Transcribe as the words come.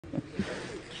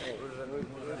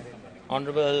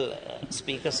Honourable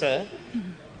Speaker, sir,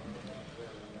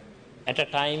 at a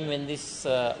time when this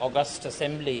august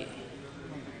Assembly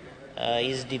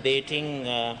is debating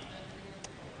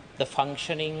the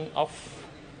functioning of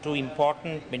two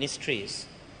important ministries,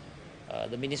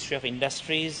 the Ministry of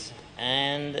Industries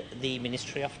and the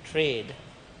Ministry of Trade,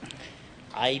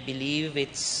 I believe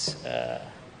it's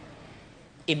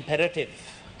imperative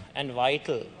and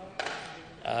vital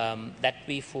that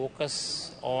we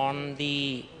focus on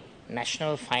the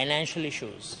national financial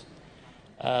issues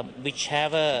which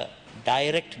have a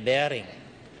direct bearing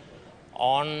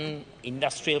on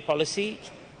industrial policy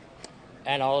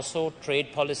and also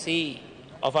trade policy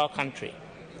of our country.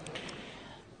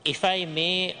 If I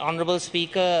may, Honourable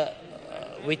Speaker,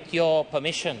 with your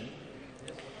permission,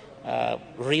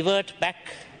 revert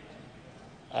back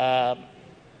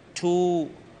to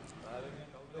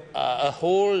a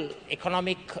whole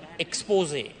economic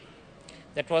expose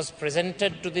that was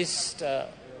presented to this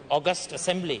august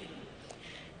Assembly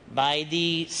by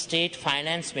the State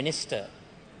Finance Minister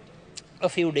a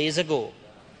few days ago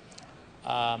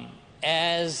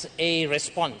as a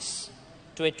response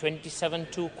to a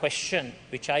 27-2 question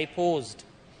which I posed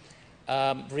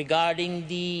regarding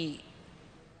the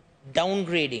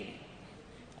downgrading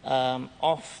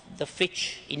of the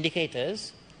Fitch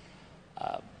indicators.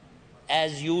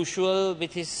 As usual,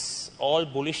 with his all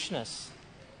bullishness,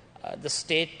 the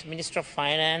State Minister of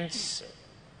Finance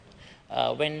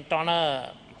went on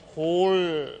a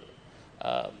whole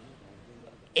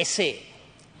essay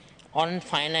on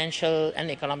financial and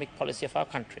economic policy of our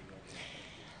country.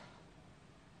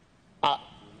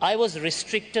 I was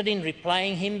restricted in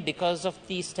replying him because of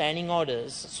the standing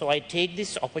orders, so I take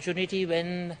this opportunity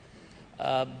when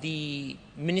the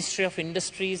Ministry of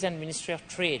Industries and Ministry of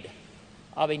Trade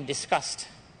are being discussed.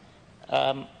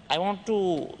 I want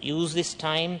to use this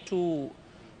time to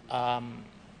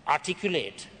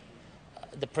articulate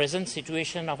the present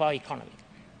situation of our economy.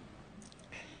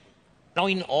 Now,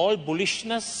 in all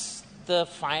bullishness, the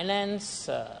finance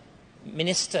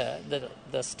minister,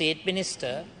 the state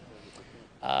minister,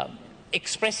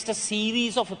 expressed a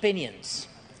series of opinions,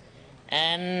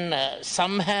 and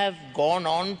some have gone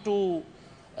on to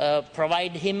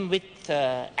provide him with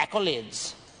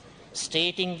accolades,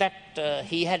 stating that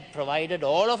he had provided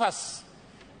all of us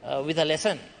with a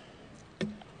lesson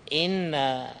in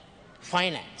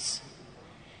finance.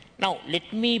 Now,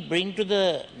 let me bring to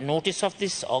the notice of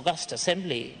this august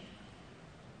Assembly,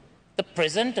 the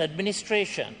present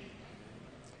administration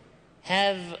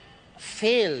have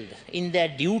failed in their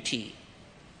duty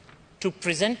to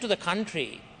present to the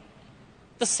country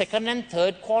the second and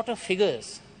third quarter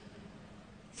figures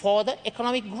for the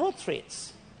economic growth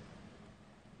rates.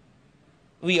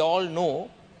 We all know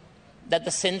that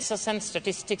the Census and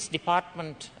Statistics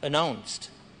Department announced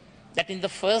that in the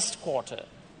first quarter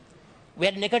we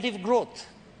had negative growth,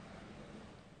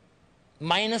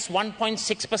 minus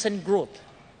 1.6% growth.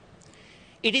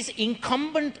 It is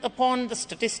incumbent upon the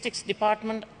Statistics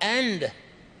Department and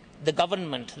the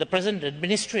government, the present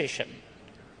administration,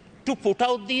 to put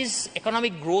out these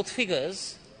economic growth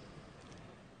figures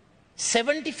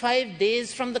 75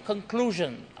 days from the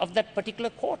conclusion of that particular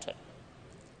quarter.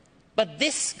 But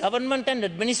this government and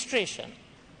administration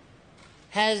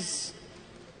has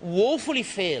woefully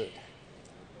failed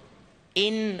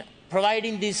in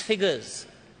providing these figures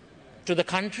to the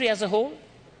country as a whole,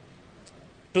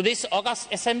 to this august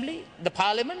Assembly, the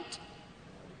Parliament.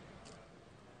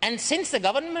 And since the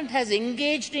government has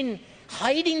engaged in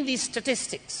hiding these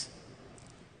statistics,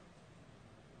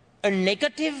 a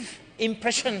negative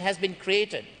impression has been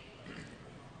created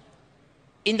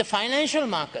in the financial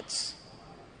markets,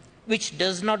 which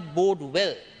does not bode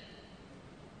well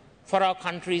for our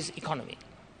country's economy.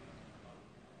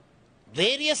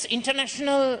 Various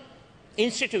international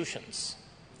institutions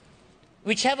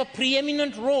which have a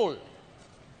preeminent role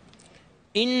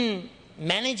in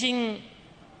managing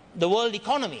the world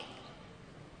economy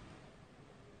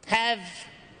have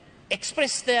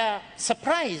expressed their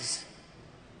surprise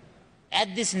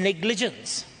at this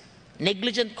negligent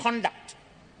conduct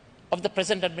of the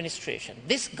present administration.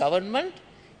 This government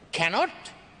cannot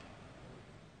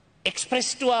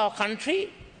express to our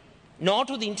country, nor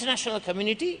to the international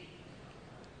community,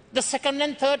 the second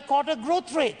and third quarter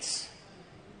growth rates.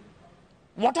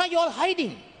 What are you all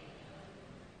hiding?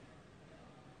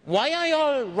 Why are you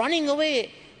all running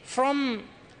away from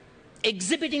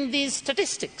exhibiting these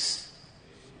statistics?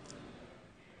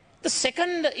 The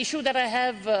second issue that I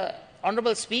have,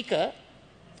 Honourable Speaker,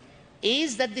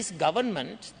 is that this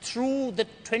government, through the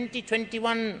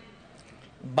 2021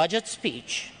 budget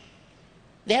speech,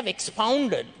 they have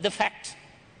expounded the fact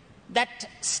that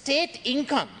state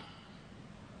income,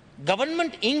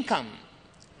 government income,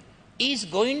 is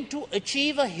going to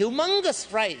achieve a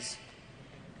humongous rise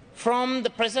from the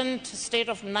present state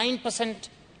of 9%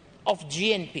 of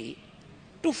GNP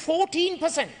to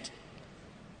 14%.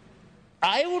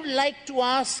 I would like to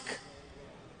ask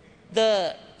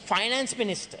the finance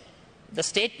minister, the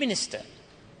state minister,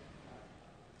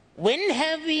 when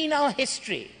have we in our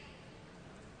history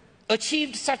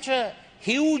achieved such a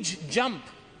huge jump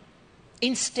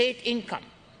in state income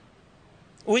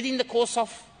within the course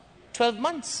of 12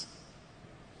 months?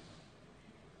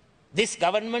 This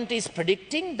government is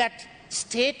predicting that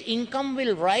state income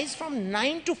will rise from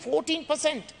 9 to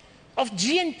 14% of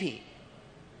GNP.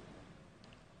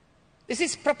 This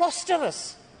is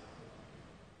preposterous.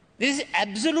 This is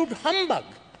absolute humbug.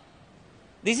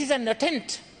 This is an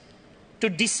attempt to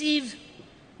deceive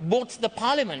both the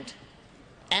Parliament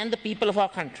and the people of our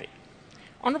country.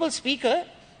 Honourable Speaker,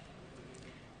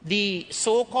 the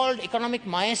so-called economic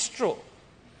maestro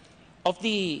of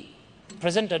the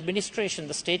present administration,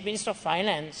 the State Minister of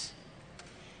Finance,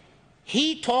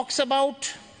 he talks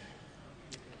about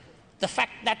the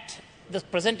fact that the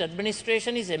present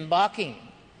administration is embarking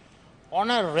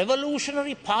on a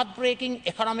revolutionary, path-breaking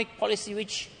economic policy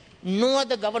which no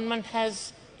other government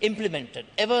has implemented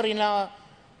ever in our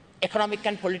economic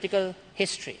and political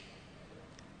history.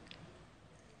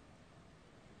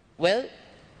 Well,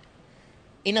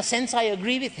 in a sense, I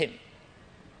agree with him,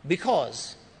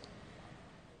 because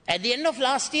at the end of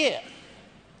last year,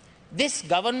 this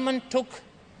government took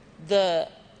the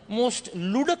most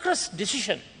ludicrous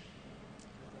decision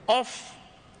of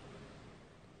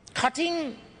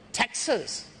cutting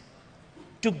taxes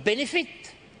to benefit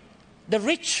the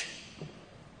rich,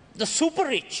 the super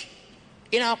rich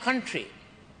in our country,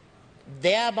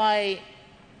 thereby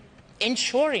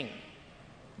ensuring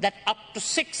that up to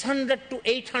 600 to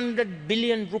 800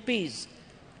 billion rupees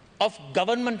of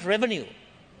government revenue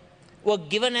were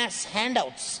given as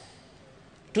handouts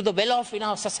to the well-off in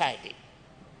our society,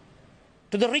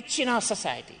 to the rich in our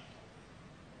society.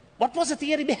 What was the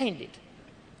theory behind it?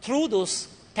 Through those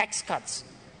tax cuts,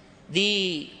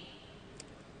 the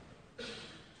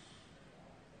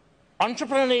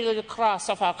entrepreneurial class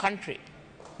of our country,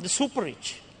 the super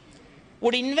rich,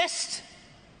 would invest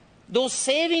those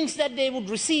savings that they would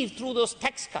receive through those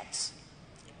tax cuts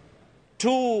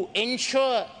to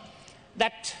ensure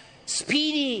that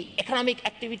speedy economic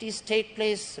activities take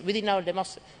place within our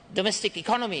domestic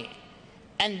economy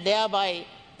and thereby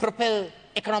propel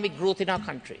economic growth in our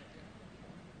country.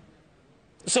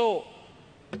 So,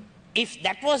 if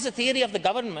that was the theory of the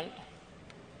government,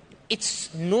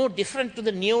 it's no different to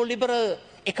the neoliberal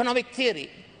economic theory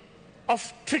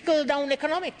of trickle-down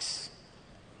economics.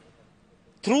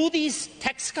 Through these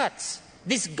tax cuts,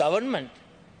 this government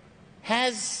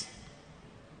has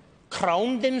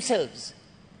crowned themselves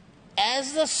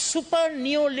as the super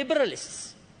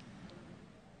neoliberalists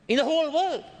in the whole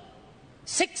world.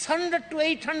 600 to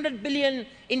 800 billion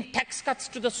in tax cuts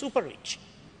to the super rich.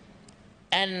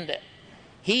 And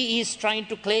he is trying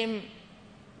to claim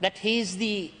that he is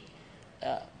the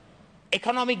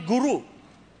economic guru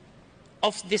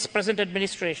of this present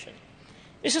administration.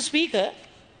 Mr. Speaker,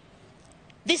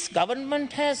 this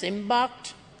government has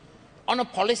embarked on a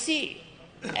policy,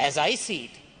 as I see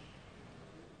it,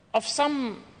 of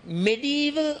some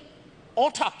medieval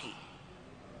autarky,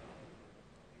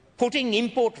 putting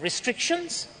import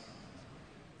restrictions,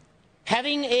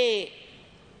 having a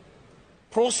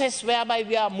process whereby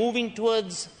we are moving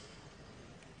towards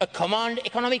a command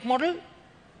economic model,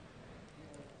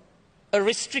 a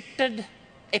restricted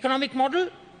economic model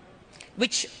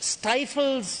which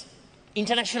stifles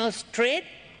international trade,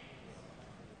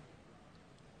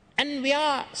 and we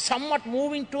are somewhat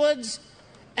moving towards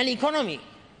an economy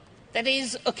that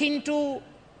is akin to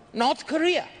North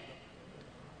Korea,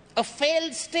 a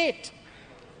failed state,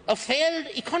 a failed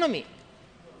economy,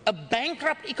 a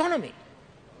bankrupt economy.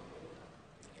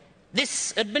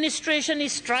 This administration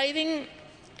is striving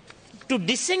to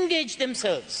disengage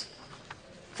themselves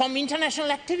from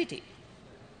international activity.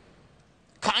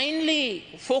 Kindly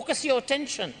focus your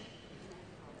attention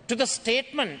to the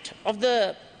statement of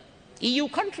the EU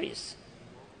countries.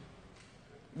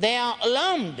 They are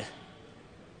alarmed.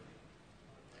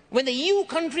 When the EU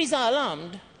countries are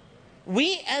alarmed,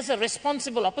 we as a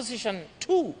responsible opposition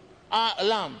too are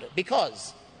alarmed,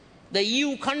 because the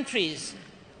EU countries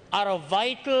are a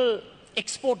vital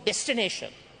export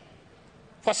destination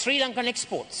for Sri Lankan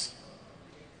exports.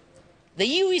 The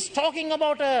EU is talking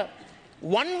about a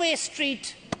one-way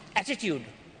street attitude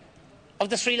of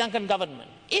the Sri Lankan government.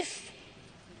 If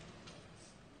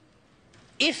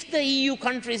the EU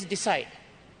countries decide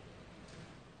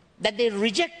that they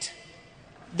reject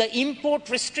the import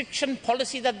restriction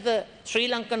policy that the Sri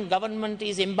Lankan government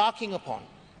is embarking upon.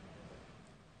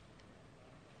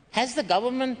 Has the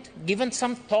government given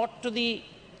some thought to the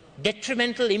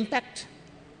detrimental impact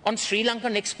on Sri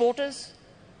Lankan exporters?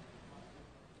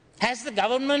 Has the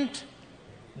government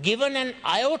given an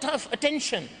iota of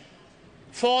attention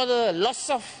for the loss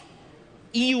of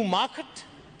EU market?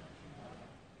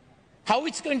 How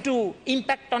it's going to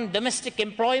impact on domestic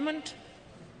employment?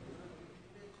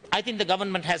 I think the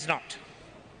government has not.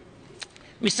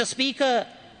 Mr. Speaker,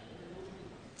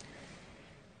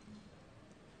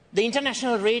 the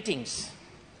international ratings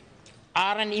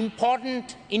are an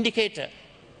important indicator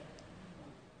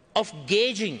of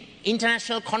gauging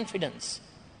international confidence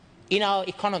in our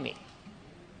economy,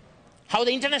 how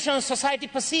the international society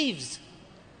perceives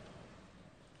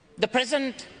the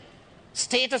present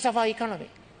status of our economy.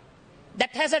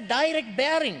 That has a direct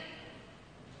bearing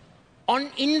on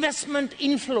investment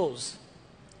inflows,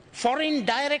 foreign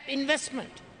direct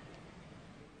investment.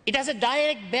 It has a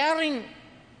direct bearing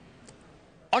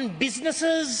on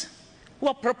businesses who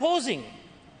are proposing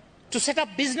to set up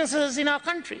businesses in our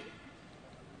country.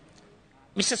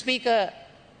 Mr. Speaker,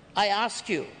 I ask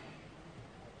you,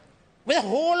 where the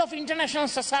whole of international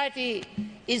society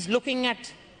is looking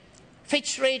at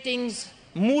Fitch ratings,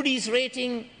 Moody's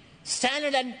rating,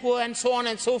 Standard & Poor, and so on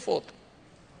and so forth,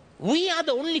 we are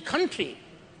the only country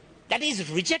that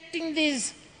is rejecting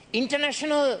these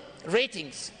international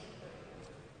ratings.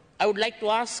 I would like to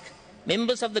ask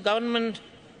members of the government,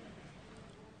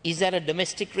 is there a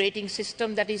domestic rating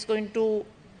system that is going to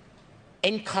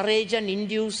encourage and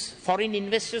induce foreign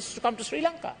investors to come to Sri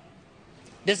Lanka?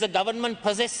 Does the government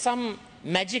possess some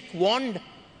magic wand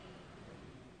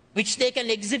which they can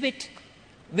exhibit,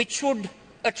 which would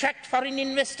attract foreign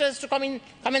investors to come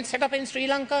and set up in Sri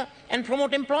Lanka and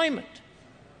promote employment?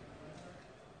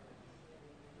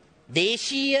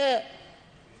 දේශීය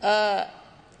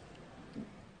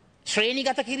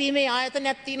ශ්‍රේණිගත කිරීමේ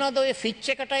ආයතනයක් තියෙනවද ඔය Fitch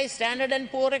එකටයි standard and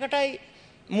පුවර් එකටයි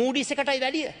මූඩිස් එකටයි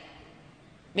වැඩිය?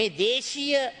 මේ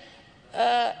දේශීය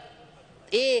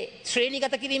ඒ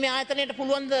ශ්‍රේණිගත කිරීමේ ආයතනයට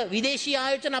පුළුවන්ද විදේශීය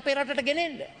ආයතන අපේ රටට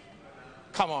ගෙනෙන්න?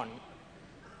 Come on.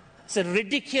 It's a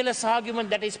ridiculous argument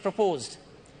that is proposed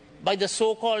by the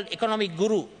so-called economic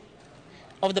guru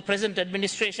of the present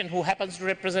administration, who happens to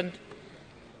represent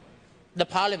the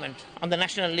parliament on the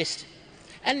national list.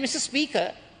 And Mr.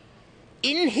 Speaker,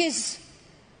 in his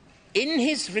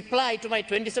reply to my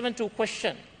 27-2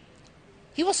 question,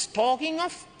 he was talking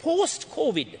of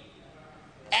post-COVID,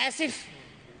 as if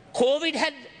COVID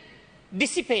had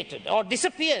dissipated or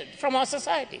disappeared from our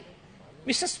society.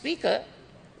 Mr. Speaker,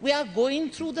 we are going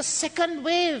through the second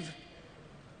wave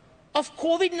of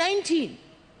COVID-19.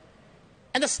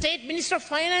 And the State Minister of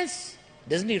Finance,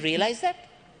 doesn't he realize that?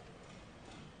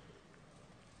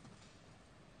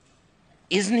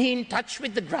 Isn't he in touch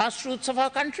with the grassroots of our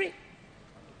country?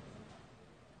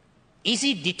 Is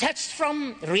he detached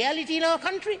from reality in our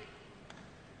country?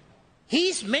 He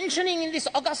is mentioning in this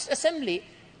August Assembly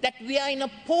that we are in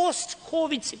a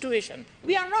post-COVID situation.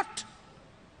 We are not.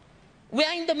 We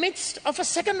are in the midst of a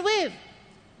second wave.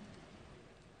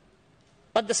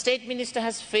 But the State Minister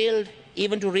has failed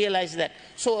even to realize that.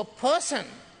 So a person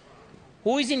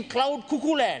who is in cloud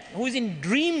cuckoo land, who is in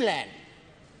dreamland,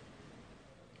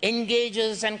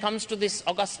 engages and comes to this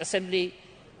August Assembly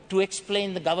to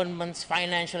explain the government's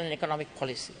financial and economic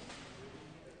policy.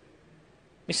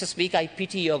 Mr. Speaker, I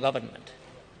pity your government.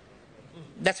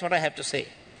 That's what I have to say.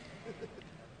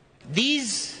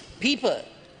 These people,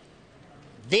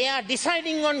 they are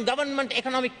deciding on government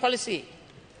economic policy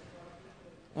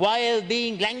while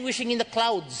being languishing in the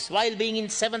clouds, while being in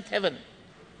seventh heaven.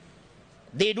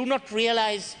 They do not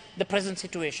realize the present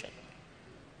situation.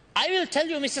 I will tell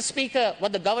you, Mr. Speaker,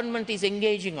 what the government is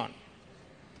engaging on.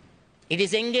 It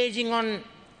is engaging on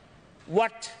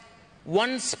what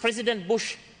once President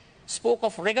Bush spoke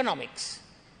of Reaganomics.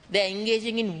 They are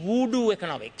engaging in voodoo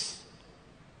economics.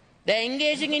 They are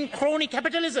engaging in crony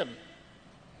capitalism.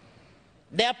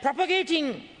 They are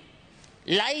propagating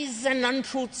lies and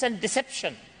untruths and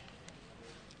deception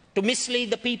to mislead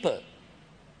the people.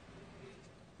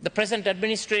 The present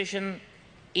administration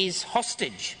is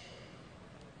hostage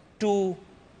to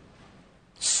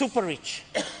super rich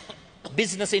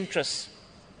business interests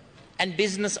and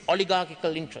business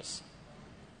oligarchical interests.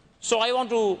 So I want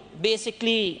to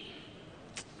basically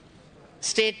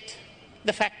state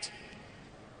the fact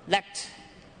that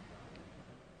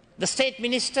the State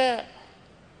Minister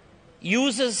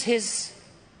uses his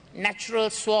natural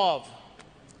suave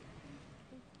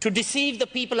to deceive the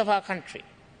people of our country,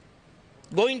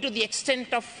 going to the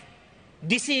extent of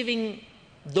deceiving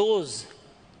those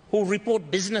who report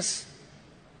business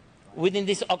within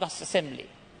this august assembly.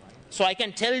 So I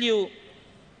can tell you,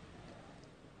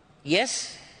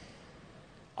 yes,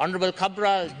 Honorable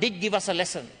Cabral did give us a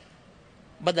lesson,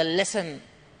 but the lesson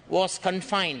was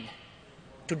confined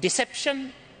to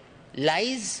deception,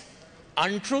 lies,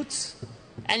 untruths,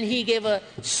 and he gave a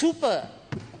super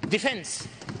defense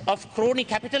of crony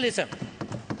capitalism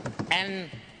and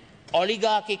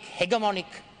oligarchic, hegemonic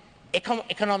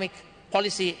economic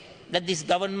policy that this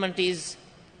government is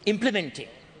implementing.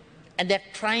 And they're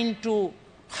trying to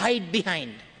hide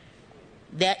behind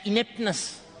their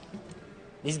ineptness.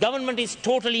 This government is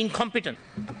totally incompetent.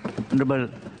 Honorable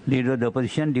Leader of the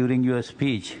Opposition, during your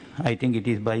speech, I think it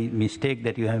is by mistake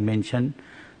that you have mentioned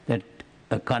that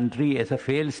a country as a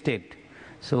failed state.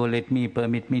 So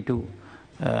permit me to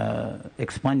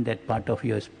expand that part of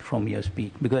yours from your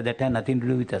speech, because that had nothing to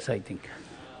do with us, I think.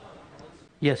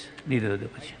 Yes, Leader of the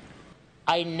Opposition.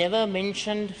 I never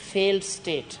mentioned failed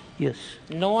state. Yes.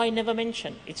 No, I never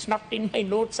mentioned. It's not in my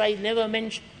notes. I never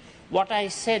mentioned. What I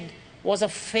said was a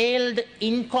failed,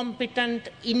 incompetent,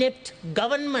 inept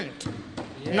government,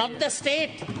 not the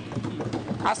state.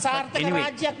 Anyway,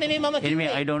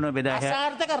 I don't know whether I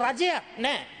have...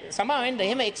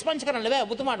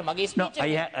 No,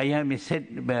 I have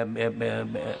said...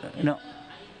 no.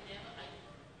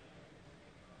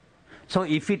 So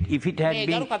if it had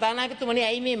been...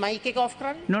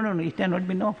 No, it cannot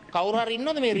be off.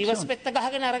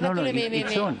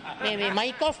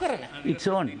 It's on. It's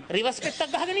on.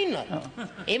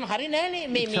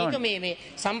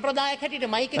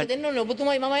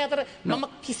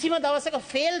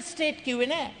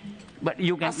 But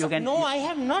you can... No, I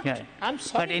have not. Yeah. I'm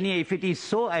sorry. But anyway, if it is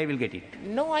so, I will get it.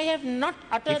 No, I have not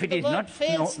uttered if it the is word not,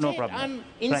 failed state. no problem. I'm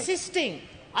insisting. Right.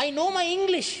 I know my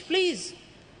English, please.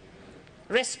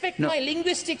 Respect my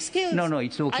linguistic skills. No,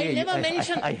 it's okay. I never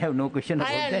mentioned... I have no question about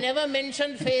that. I have never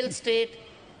mentioned failed state.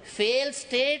 Failed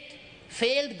state,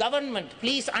 failed government.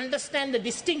 Please understand the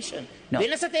distinction. No.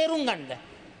 If it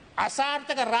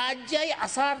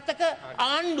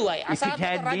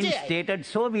had been stated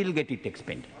so, we will get it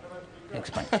expanded.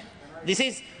 This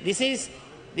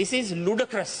is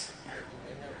ludicrous.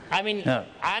 I mean, no.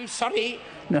 I'm sorry.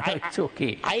 No, it's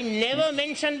okay. I never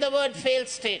mentioned the word failed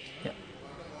state. Yeah.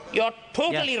 You're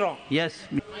totally wrong. Yes.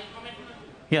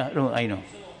 Yeah, no, I know.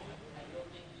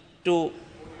 To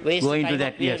waste go into time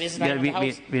that, yes.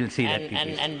 We'll see that.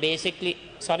 And basically,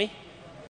 sorry?